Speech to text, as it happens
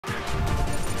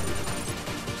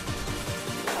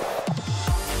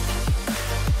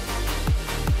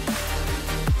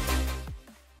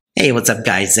Hey, what's up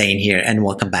guys, Zain here and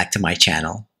welcome back to my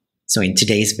channel. So in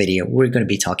today's video, we're going to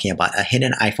be talking about a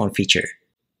hidden iPhone feature,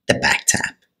 the back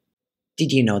tap.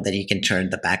 Did you know that you can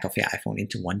turn the back of your iPhone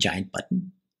into one giant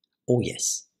button? Oh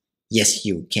yes. Yes,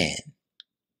 you can.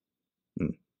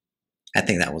 I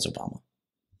think that was Obama.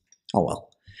 Oh well.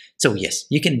 So yes,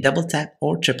 you can double tap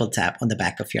or triple tap on the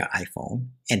back of your iPhone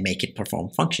and make it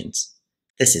perform functions.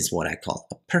 This is what I call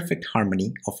a perfect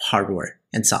harmony of hardware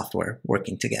and software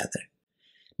working together.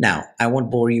 Now, I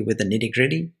won't bore you with the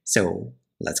nitty-gritty, so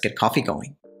let's get coffee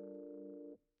going.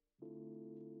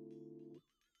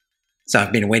 So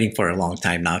I've been waiting for a long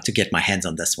time now to get my hands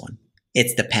on this one.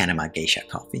 It's the Panama Geisha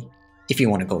coffee. If you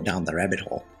want to go down the rabbit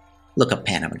hole, look up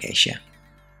Panama Geisha.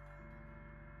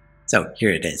 So here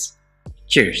it is.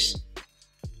 Cheers.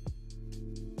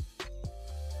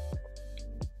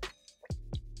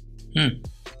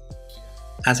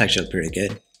 That's actually pretty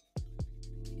good.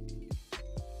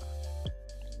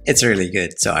 It's really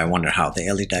good, so I wonder how the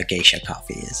Elida Geisha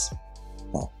coffee is.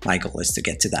 Well, my goal is to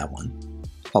get to that one.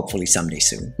 Hopefully someday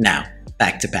soon. Now,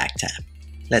 back to back tap.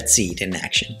 Let's see it in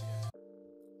action.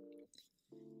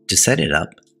 To set it up,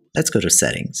 let's go to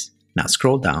Settings. Now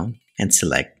scroll down and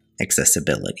select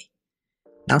Accessibility.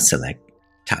 Now select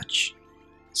Touch.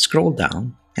 Scroll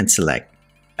down and select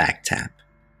Back Tap.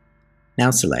 Now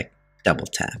select Double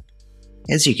Tap.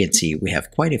 As you can see, we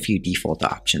have quite a few default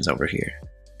options over here.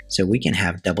 So we can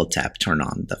have double tap turn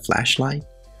on the flashlight,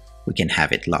 we can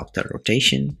have it lock the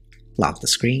rotation, lock the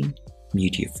screen,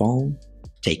 mute your phone,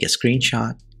 take a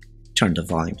screenshot, turn the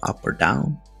volume up or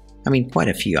down. I mean, quite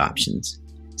a few options.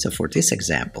 So for this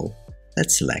example,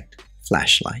 let's select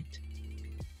flashlight.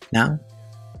 Now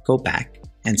go back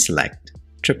and select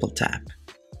triple tap.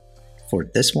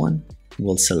 For this one,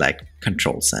 we'll select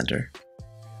control center.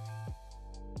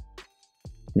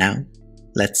 Now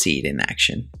let's see it in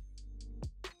action.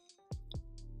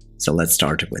 So let's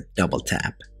start with double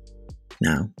tap.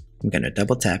 Now I'm going to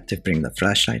double tap to bring the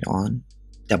flashlight on,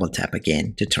 double tap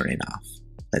again to turn it off.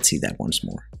 Let's see that once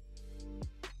more.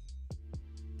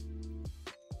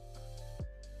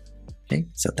 Okay,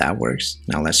 so that works.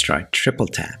 Now let's try triple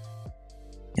tap.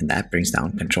 And that brings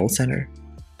down control center,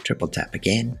 triple tap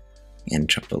again, and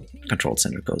triple control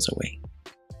center goes away.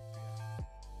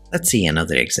 Let's see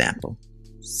another example.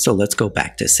 So let's go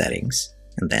back to settings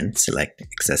and then select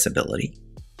accessibility.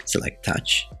 Select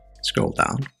touch, scroll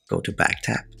down, go to back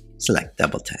tap, select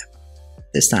double tap.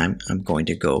 This time I'm going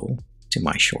to go to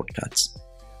my shortcuts,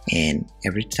 and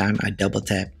every time I double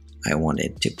tap I want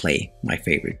it to play my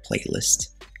favorite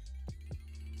playlist.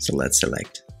 So let's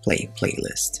select play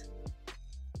playlist.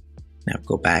 Now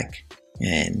go back,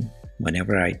 and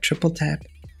whenever I triple tap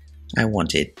I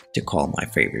want it to call my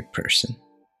favorite person.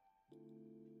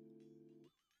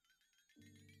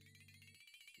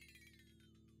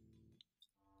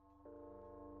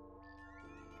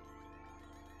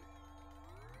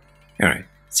 Alright,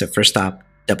 so first up,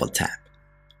 double tap.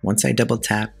 Once I double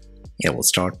tap, it will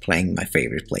start playing my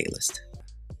favorite playlist.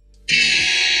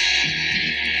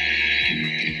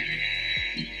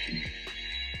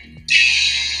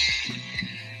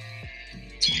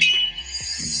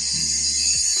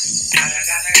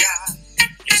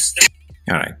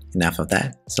 Alright, enough of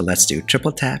that. So let's do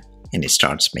triple tap and it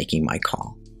starts making my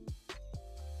call.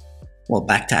 Well,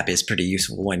 back tap is pretty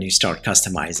useful when you start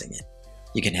customizing it.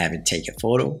 You can have it take a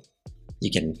photo. You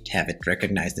can have it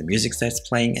recognize the music that's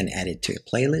playing and add it to a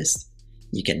playlist.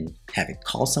 You can have it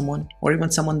call someone or even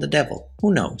summon the devil.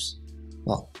 Who knows?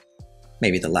 Well,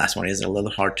 maybe the last one is a little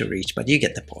hard to reach, but you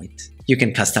get the point. You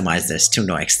can customize this to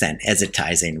no extent as it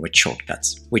ties in with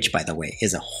shortcuts, which by the way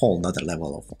is a whole nother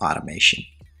level of automation.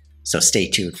 So stay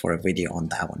tuned for a video on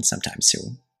that one sometime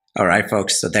soon. Alright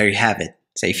folks, so there you have it.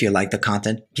 So if you like the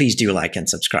content, please do like and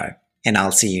subscribe. And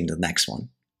I'll see you in the next one.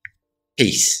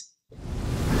 Peace.